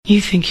You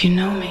think you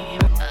know me.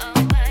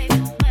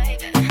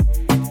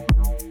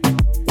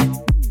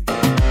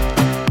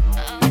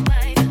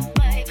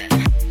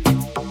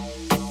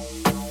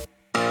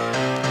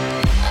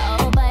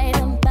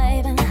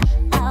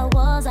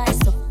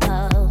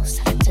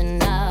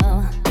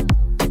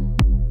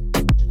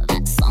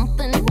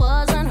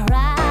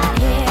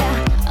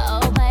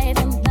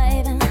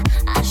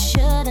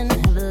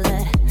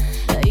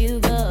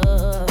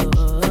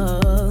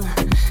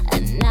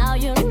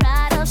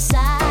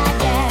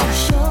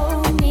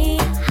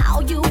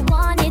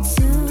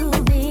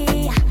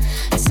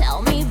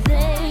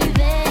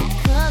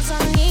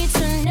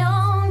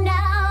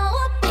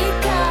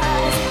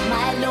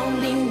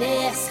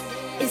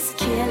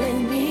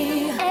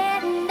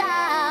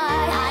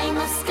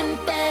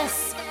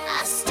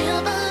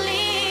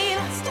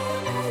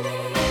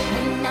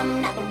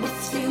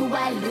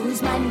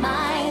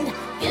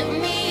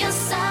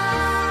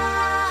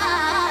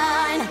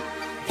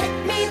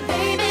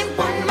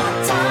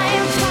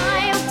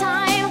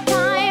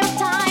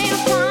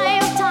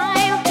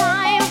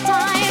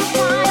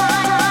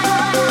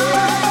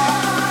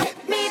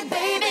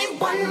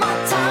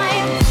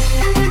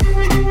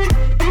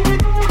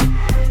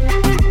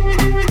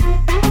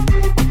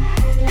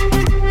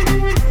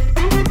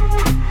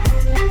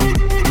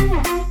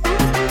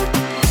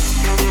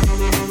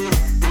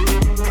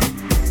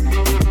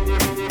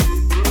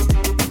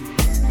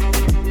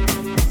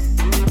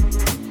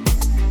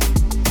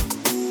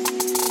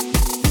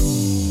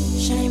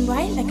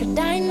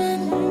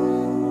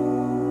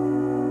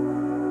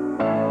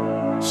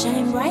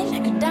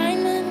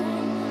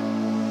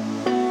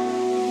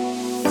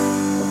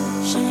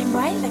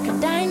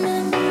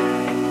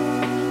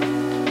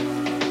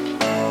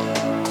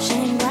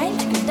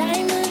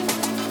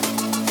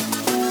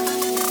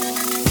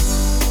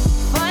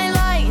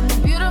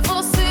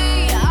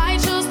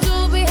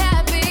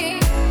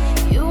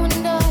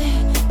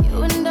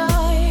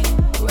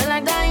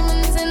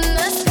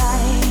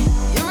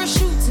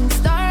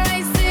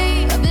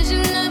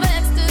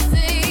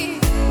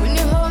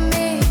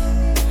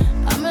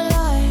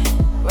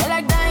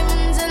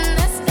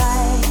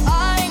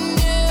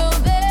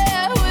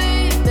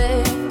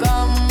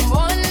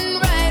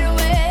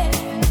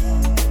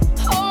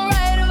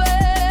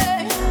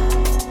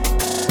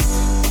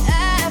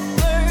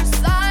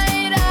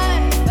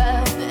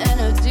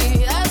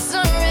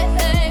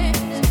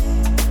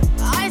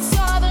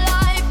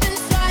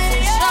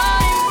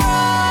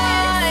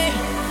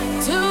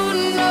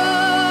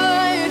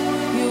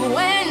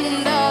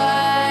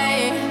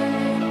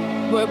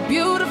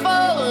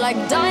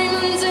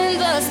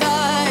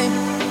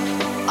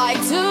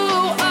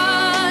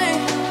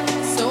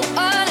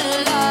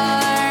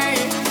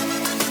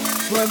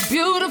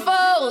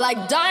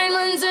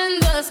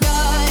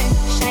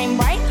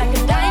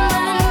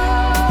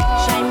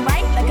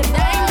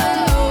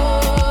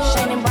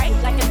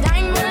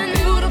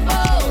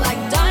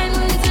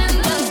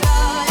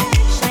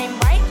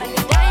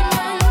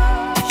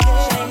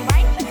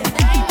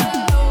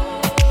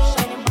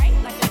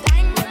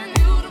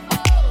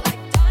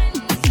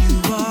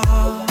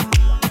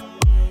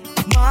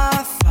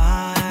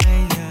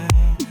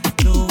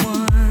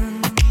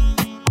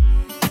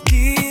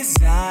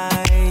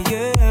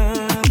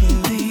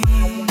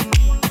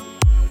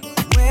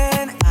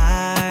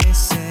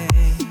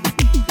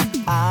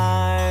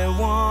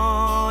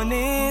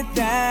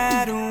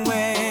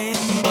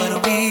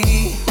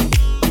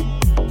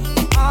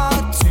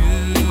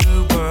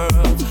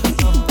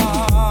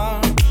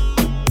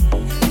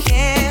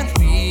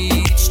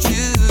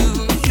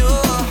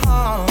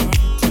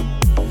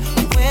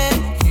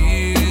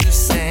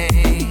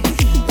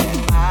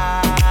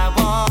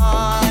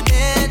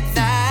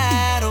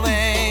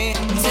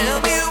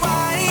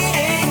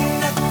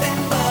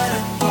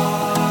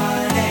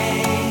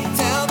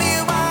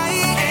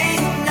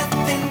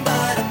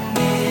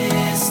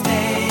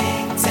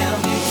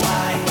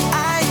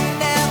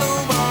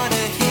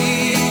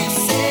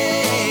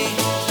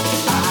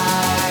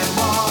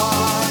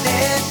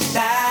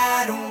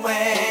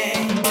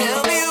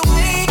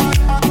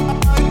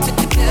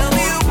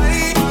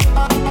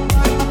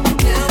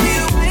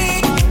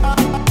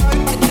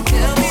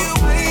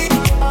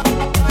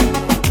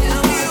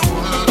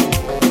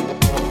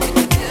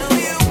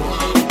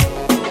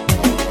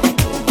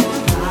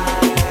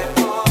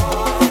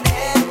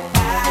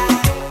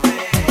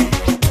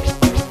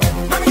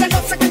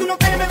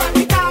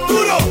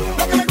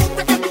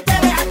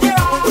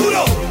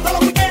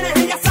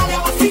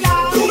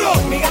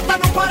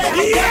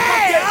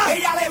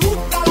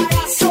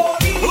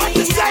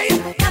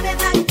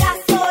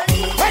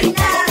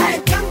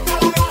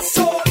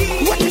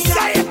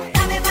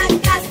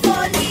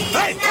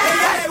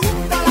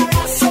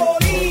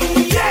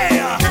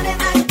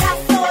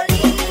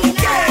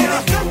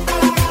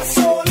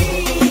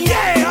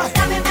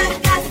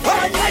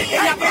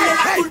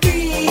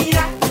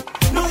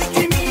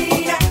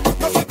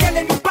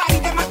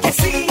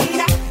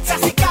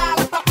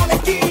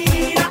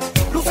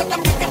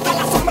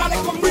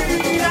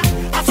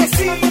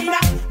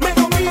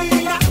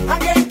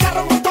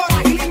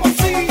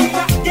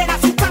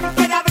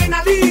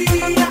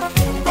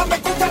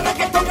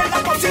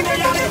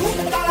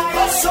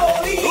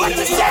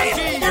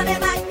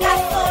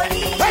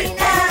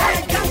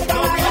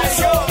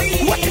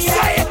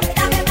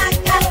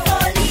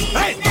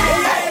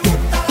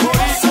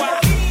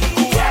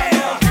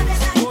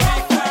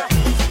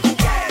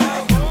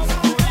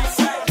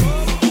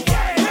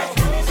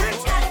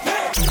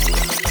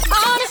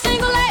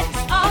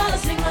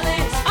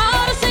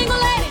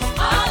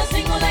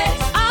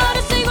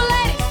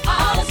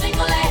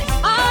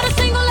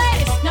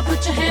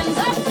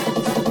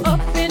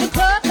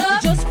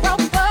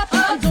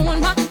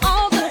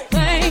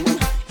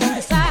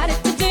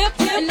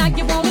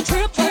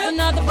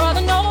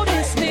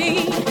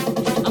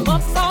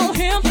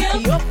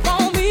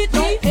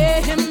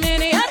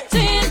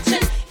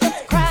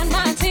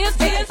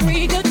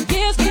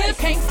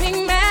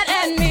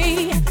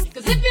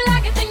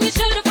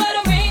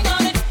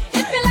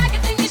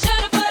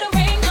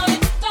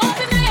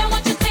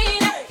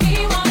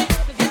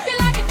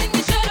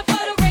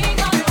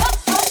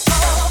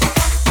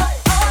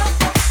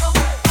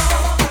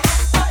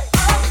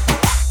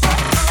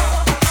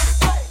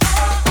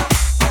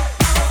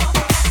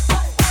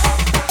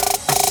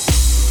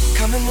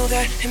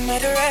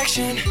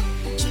 perfection.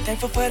 So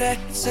thankful for that,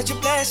 it's such a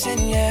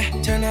blessing, yeah.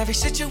 Turn every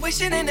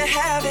situation into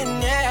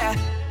heaven, yeah.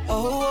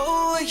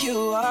 Oh,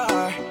 you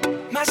are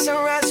my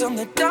sunrise on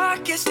the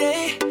darkest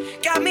day.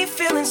 Got me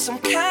feeling some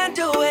kind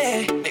of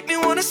way. Make me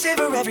wanna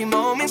savor every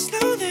moment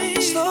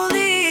slowly,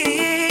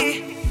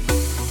 slowly.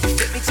 You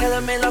fit me,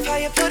 telling me love how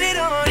you put it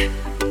on.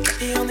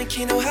 The only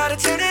key know how to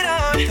turn it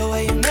on. The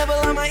way you never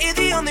lie my ear,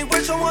 the only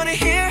words I wanna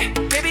hear.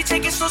 Baby,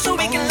 take it slow so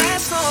we can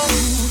last long.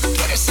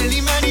 Tú eres el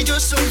imán y yo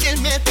soy el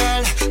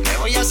metal. Me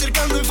voy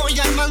acercando y voy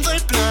armando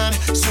el plan.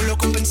 Solo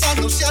con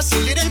pensarlo se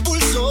acelera el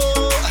pulso.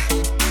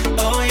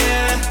 Oh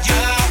yeah,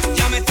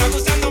 ya me está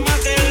gustando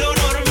más de lo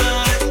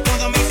normal.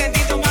 Todos mis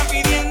sentidos van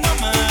pidiendo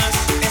más.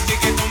 Esto hay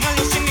que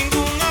tomarlo sin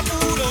ningún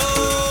apuro.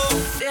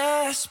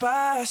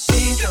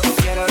 Despacito,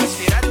 quiero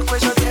respirar tu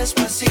cuello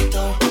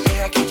despacito.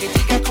 Deja que te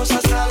diga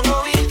cosas al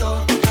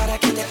oído, para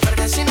que te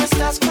pierdas si no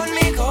estás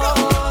conmigo.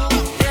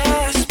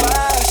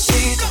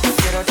 Despacito,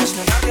 quiero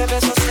desnudarte a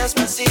besos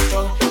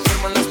despacito.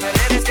 Firmo en las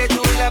paredes de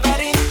tu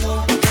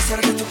laberinto y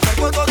hacer de tu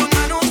cuerpo todo un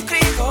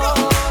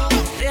manuscrito.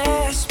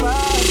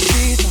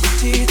 Despacito,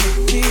 tito,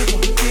 tito,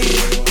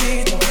 tito,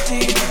 tito,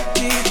 tito,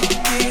 tito,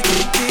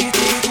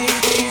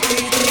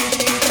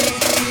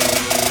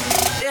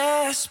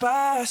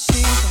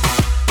 despacito.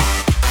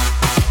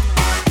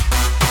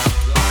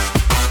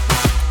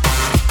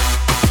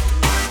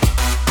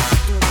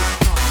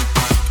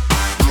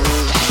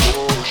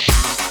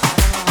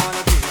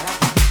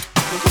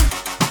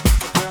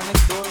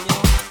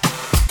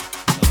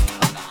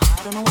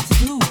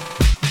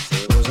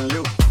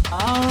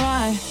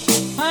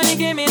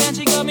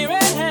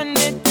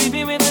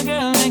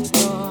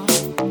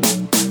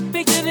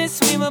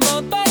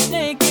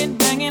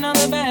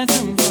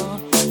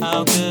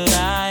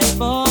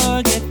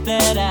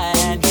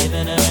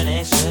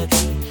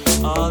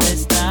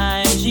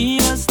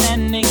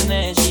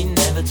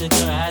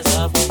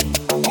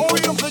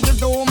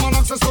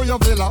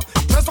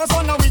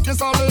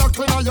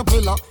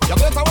 You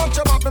better watch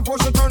your back before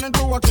she turn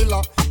into a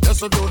killer.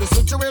 Just review the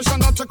situation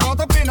that you caught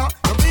up in her.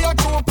 To be a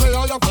true player,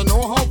 you have to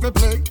know how to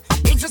play.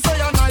 If she say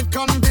a night,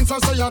 convince her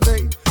say a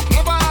day.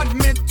 Never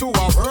admit to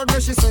a word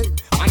where she say.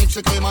 And if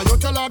she claim her, you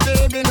tell her,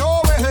 baby,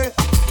 no way.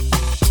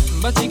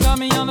 But she got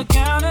me on the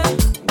counter.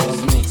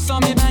 Saw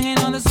me banging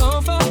on the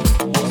sofa.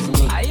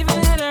 I even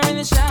had her in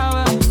the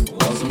shower.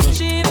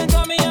 She even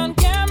got me on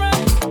camera.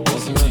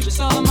 She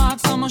saw the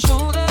marks on my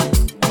shoulder.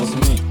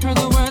 Heard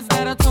the words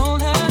that I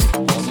told her.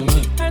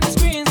 Heard the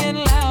screams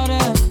getting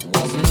louder.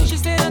 She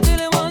stayed until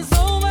it was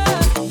over.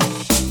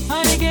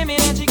 Honey gave me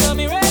that, she got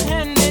me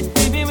red-handed.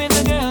 Baby with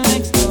the girl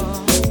next door.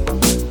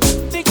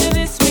 Picture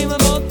this, we were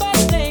both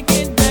butt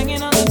naked,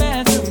 banging on the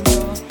bathroom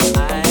door.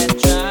 I had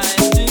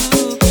tried to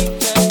keep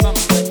her from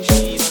what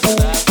she was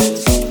about to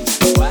see.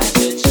 Why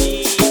should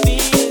she believe me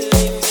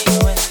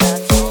when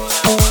I told her?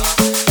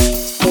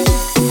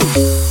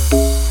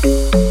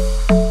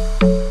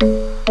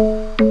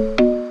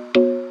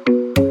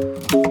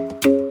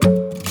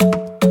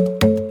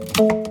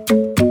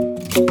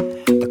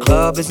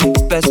 Isn't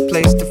the best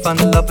place to find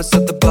the lovers, so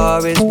the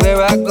bar is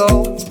where I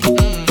go.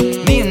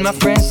 Me and my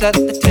friends at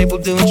the table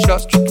doing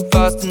shots, tripping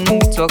fast, and then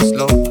we talk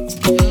slow.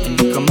 And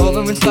you come over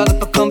and start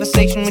up a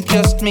conversation with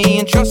just me,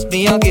 and trust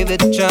me, I'll give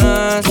it a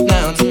chance.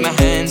 Now take my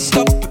hand,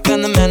 stop it,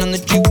 and the man on the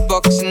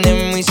jukebox, and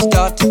then we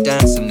start to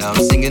dance. And now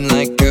I'm singing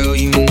like, girl,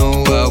 you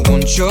know I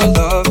want your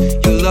love.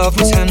 Your love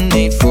was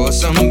handmade for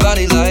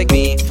somebody like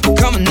me.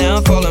 Come on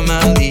now, follow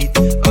my lead.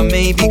 I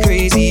may be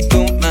crazy,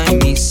 don't mind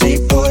me. Say,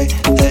 boy,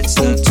 let's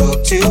not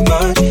talk too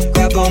much.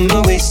 Grab on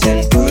my waist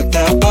and put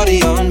that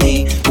body on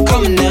me. I'm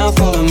coming now,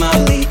 follow my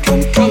lead.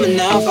 Come coming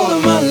now, follow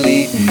my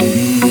lead.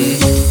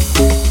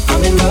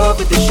 I'm in love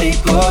with the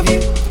shape of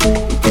you.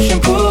 We push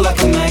and pull like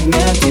a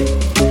magnet do.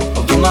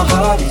 Although my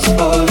heart is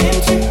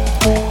falling too.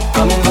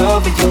 I'm in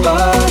love with your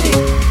body.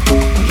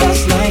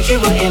 Last night you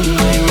were in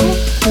my room.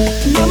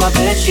 Now my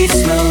bedsheets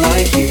smell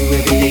like you.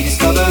 Every day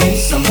discovering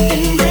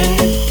something brand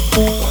new.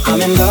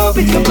 I'm in love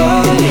with your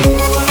body.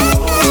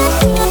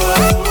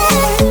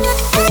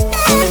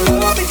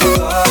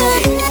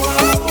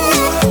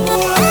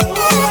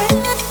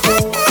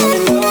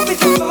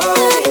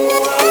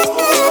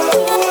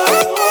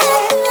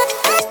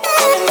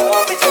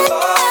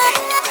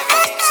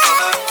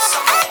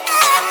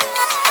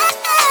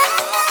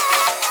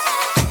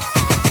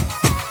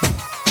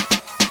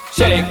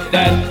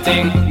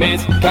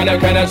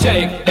 Kinda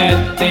shake that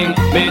thing,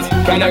 miss.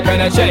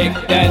 Kinda shake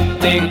that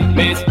thing,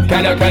 miss.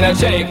 Kinda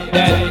shake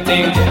that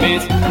thing,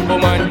 miss.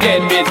 Woman,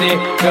 get busy.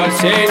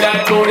 Just shake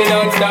that booty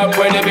non-stop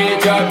when the beat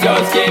drop.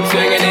 Just keep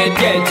swinging it,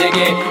 get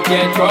jiggy.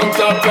 Get drunk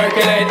up,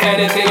 percolate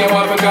anything you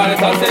want. Because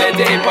it's oscillate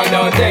deep and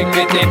don't take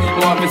pity.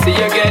 Want to see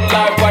you get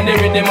live on the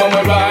rhythm of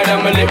my ride.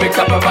 And my lyrics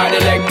up about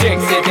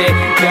electricity.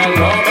 Girl,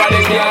 nobody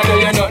can do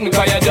you nothing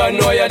cause you don't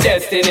know your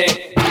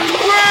destiny.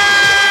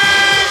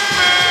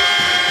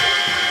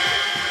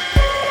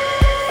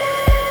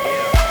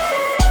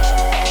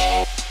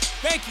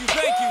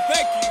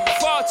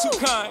 Too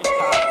kind.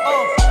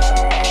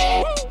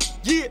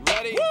 Yeah.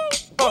 Ready?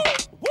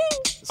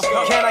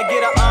 Can I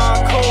get an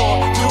encore?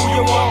 Do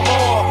you want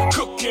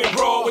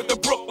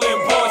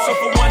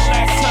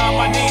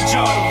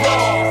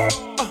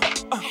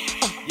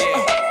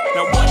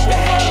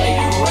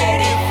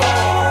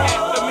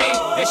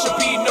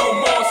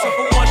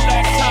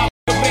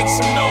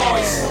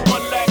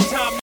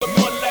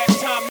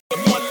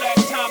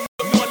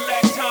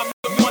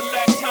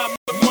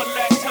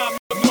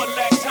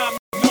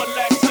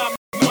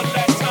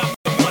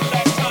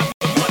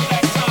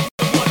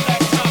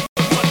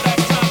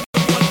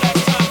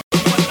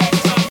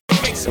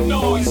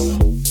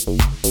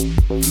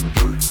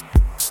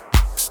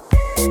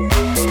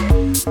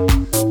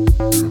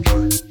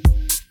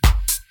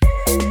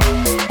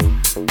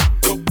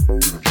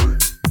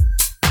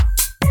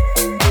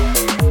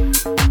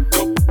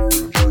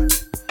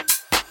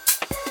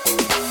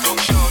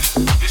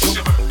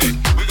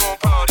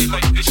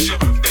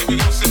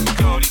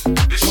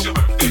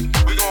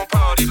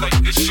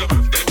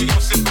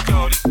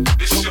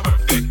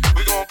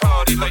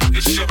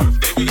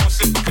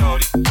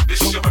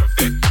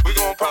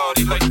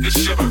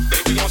it's your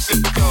birthday. We gon' sip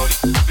Bacardi.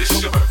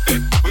 It's your birthday.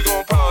 We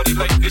gon' party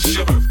like it's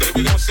your birthday.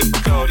 We gon' sip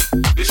Bacardi.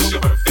 It's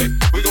your birthday.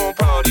 We gon'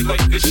 party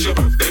like it's your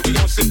birthday. We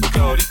gon' sip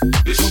Bacardi.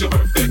 It's your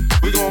birthday.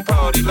 We gon'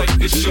 party like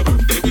it's your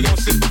birthday. We gon'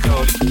 sip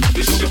Bacardi.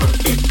 It's your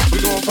birthday. We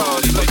gon'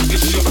 party like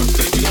it's your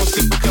birthday. We gon'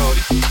 sip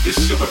Bacardi. It's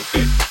your birthday.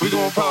 We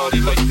gon' party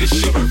like it's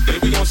your birthday.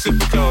 We gon' sip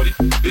Bacardi.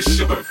 It's your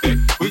birthday.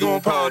 We gon'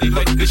 party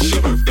like it's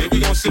your birthday. We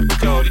gon' sip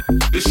Bacardi.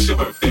 It's your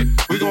birthday.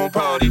 We gon'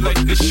 party like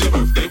it's your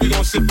birthday. We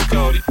gon' sip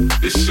Bacardi.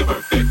 It's your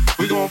birthday.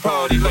 We gon'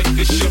 party like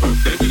it's your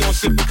birthday. We gon'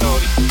 sip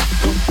Bacardi.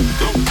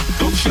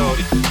 Go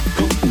shorty.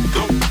 Go shorty.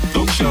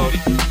 Go shorty.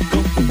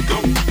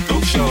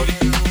 Go shorty.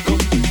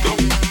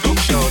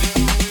 Go shorty.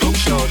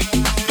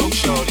 Go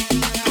shorty.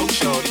 Go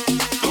shorty.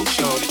 Go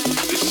shorty.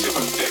 It's your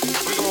birthday.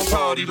 We gon'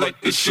 party like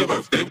it's your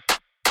birthday.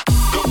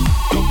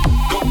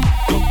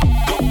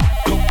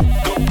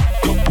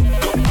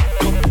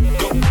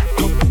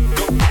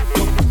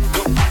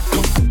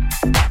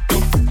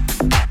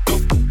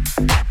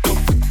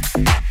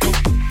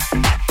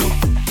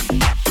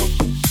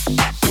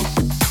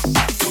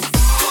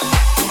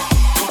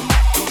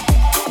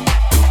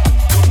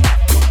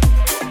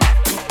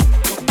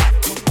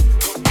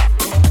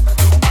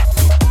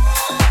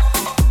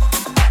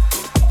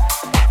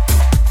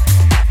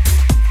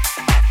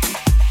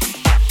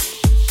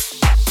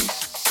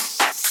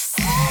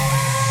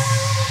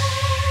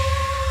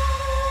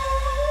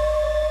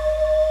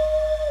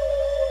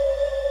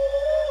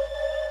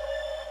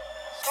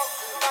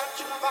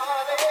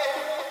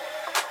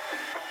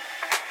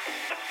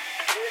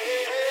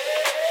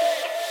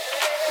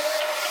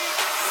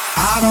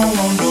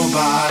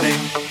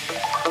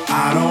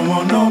 I don't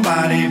want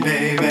nobody,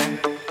 baby,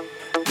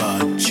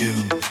 but you.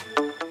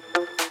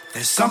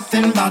 There's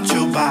something about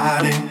your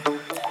body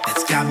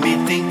that's got me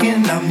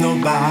thinking I'm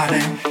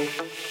nobody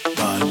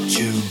but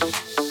you.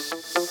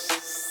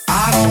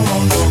 I don't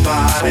want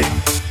nobody,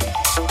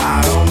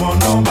 I don't want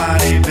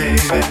nobody,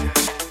 baby,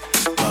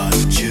 but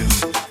you.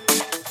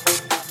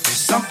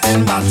 There's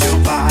something about your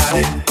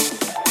body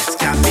that's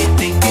got me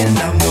thinking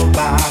I'm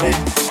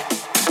nobody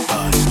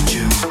but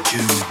you,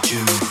 you,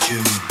 you,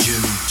 you, you,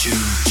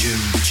 you,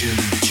 you, you,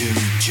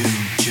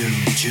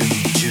 you,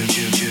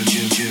 you, you,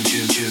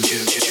 you,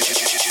 you,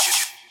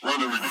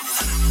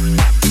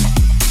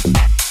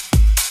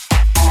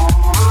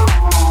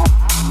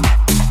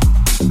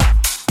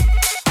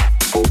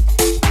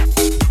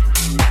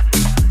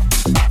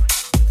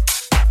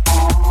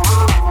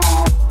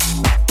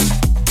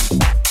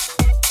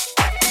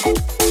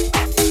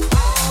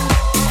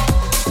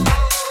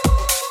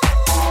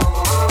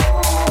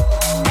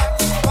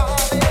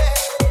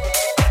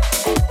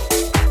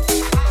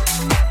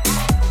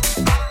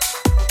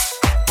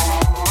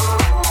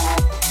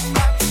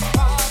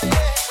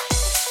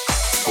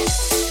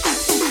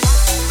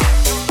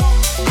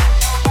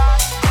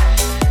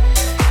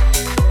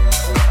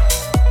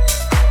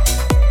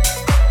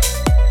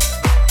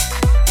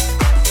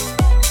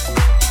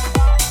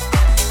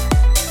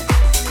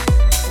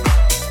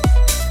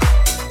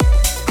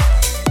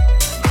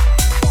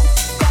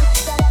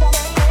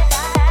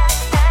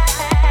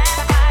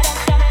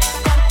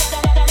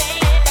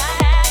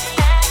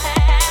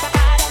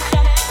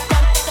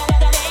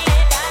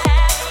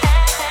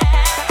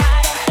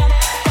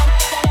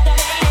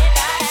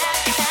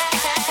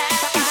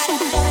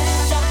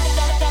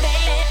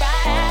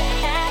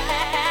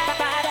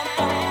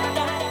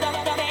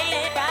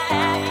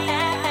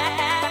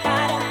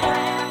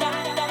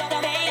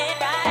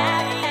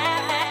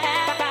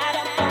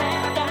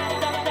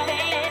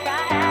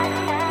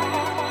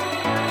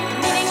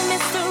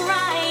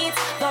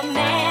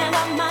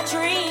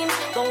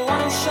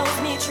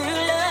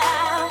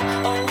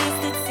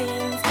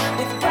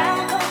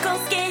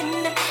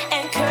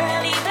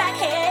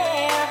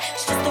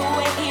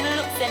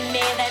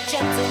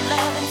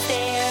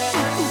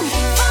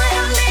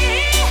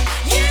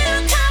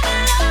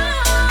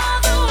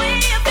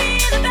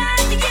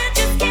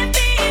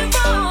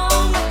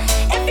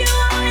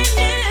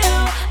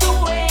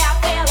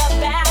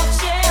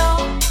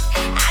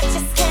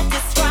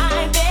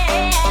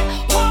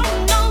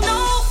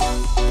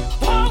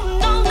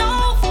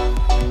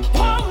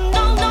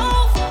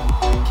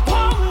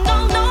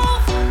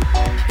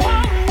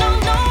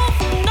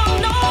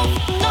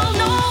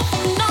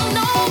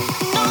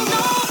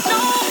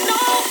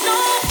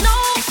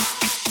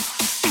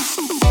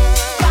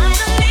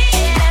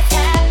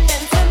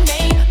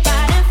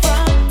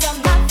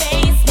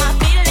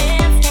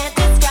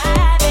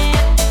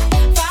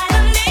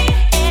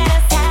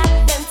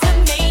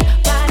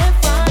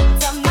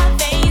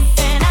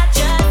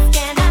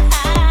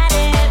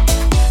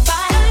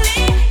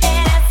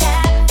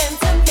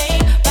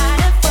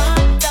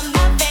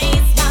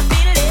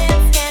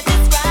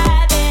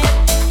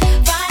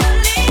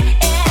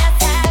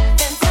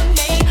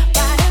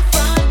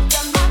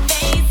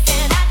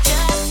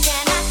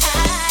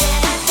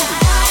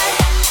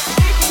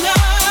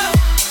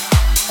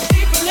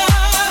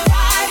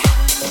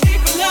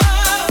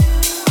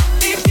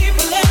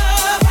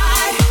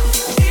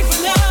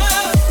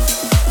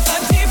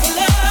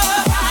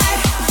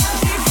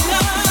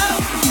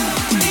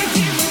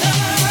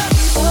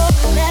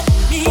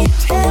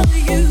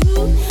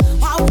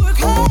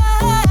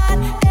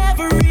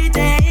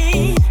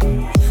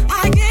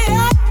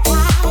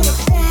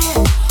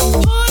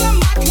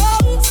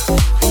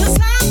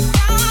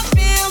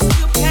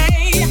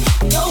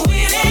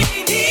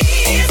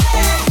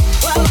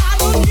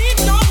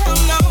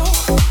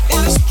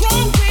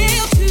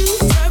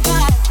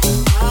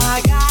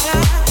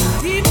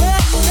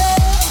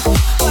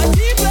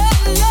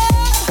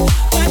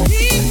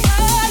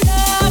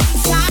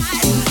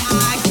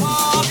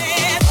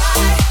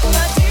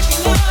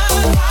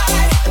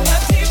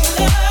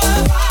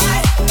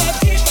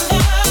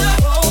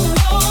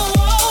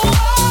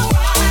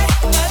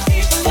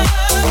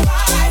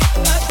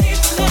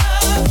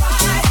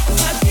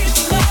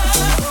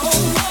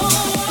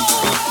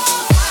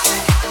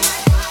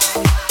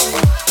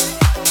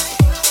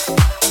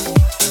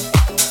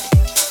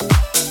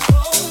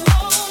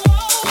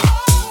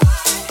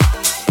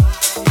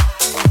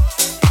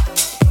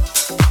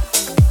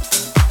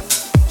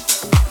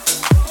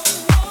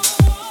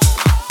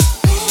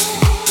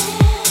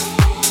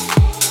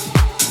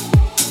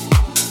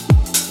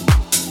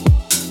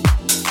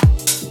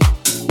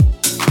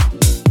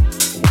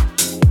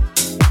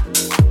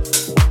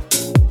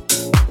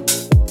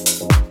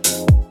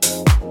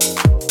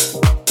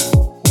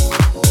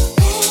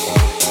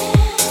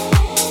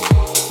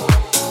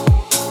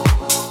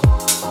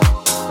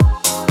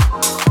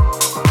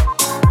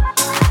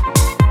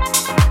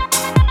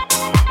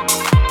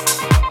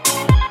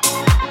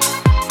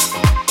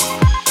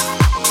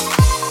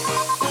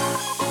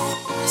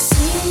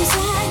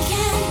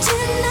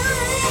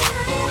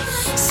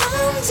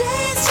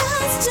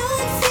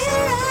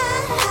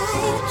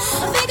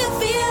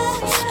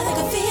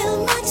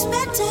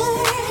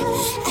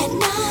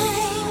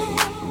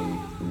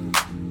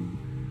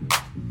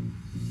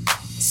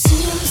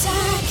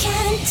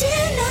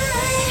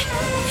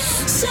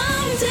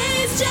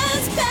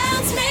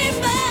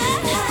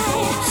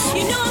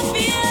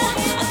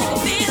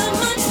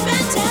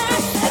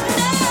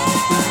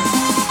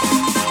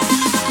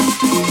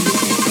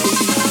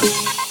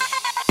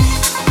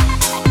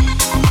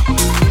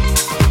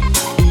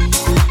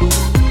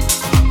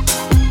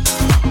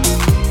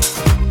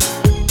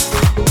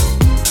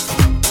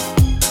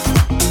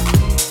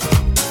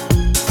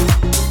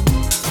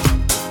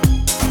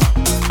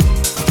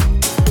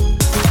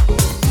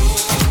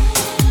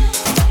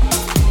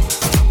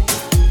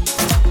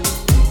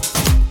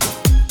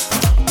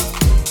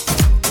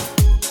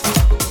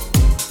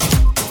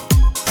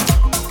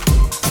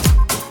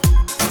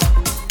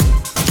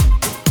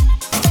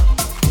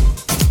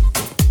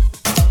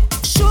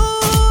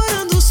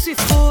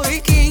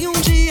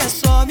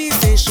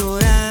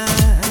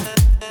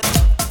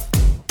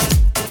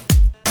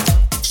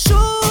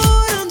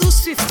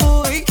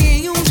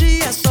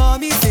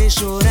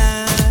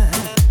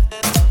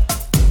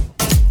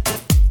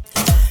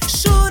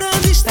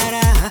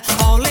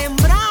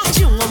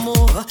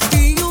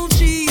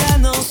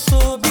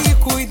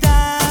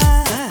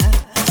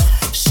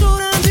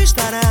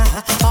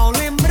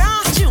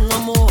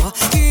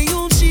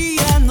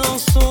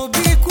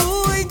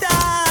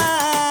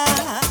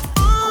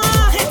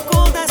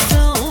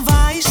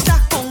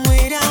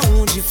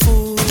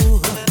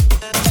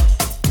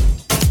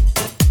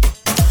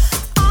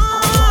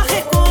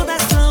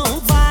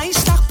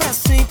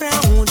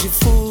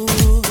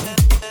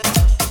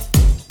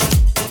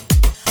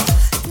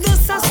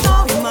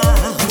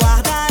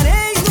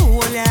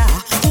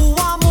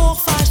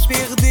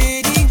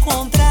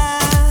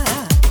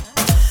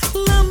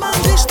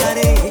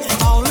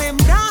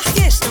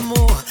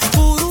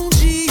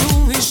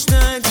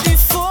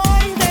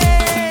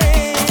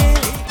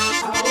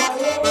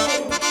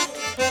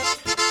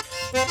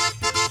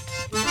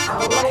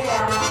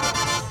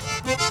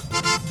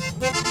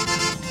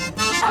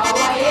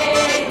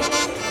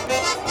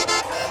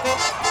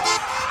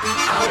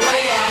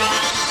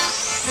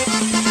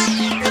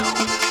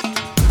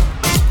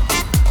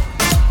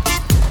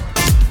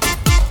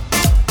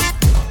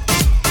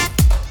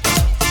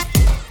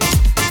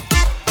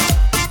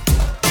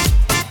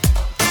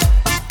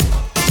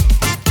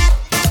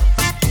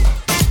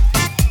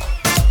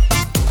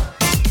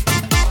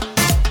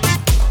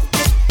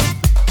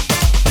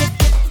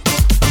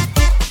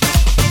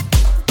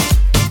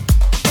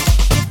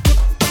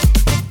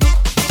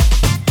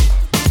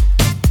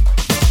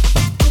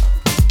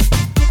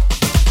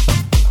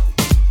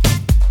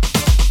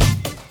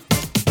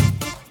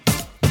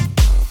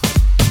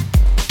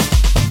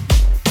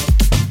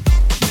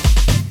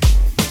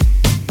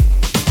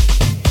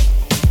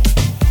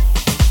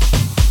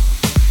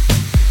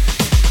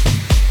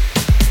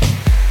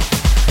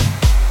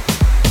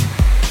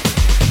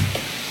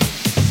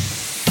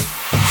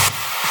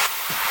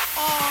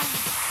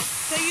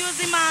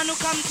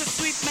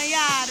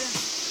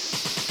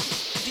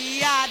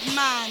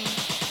 man.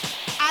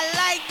 I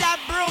like that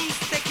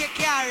broomstick you're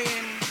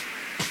carrying.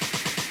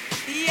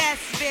 Yes,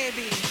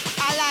 baby.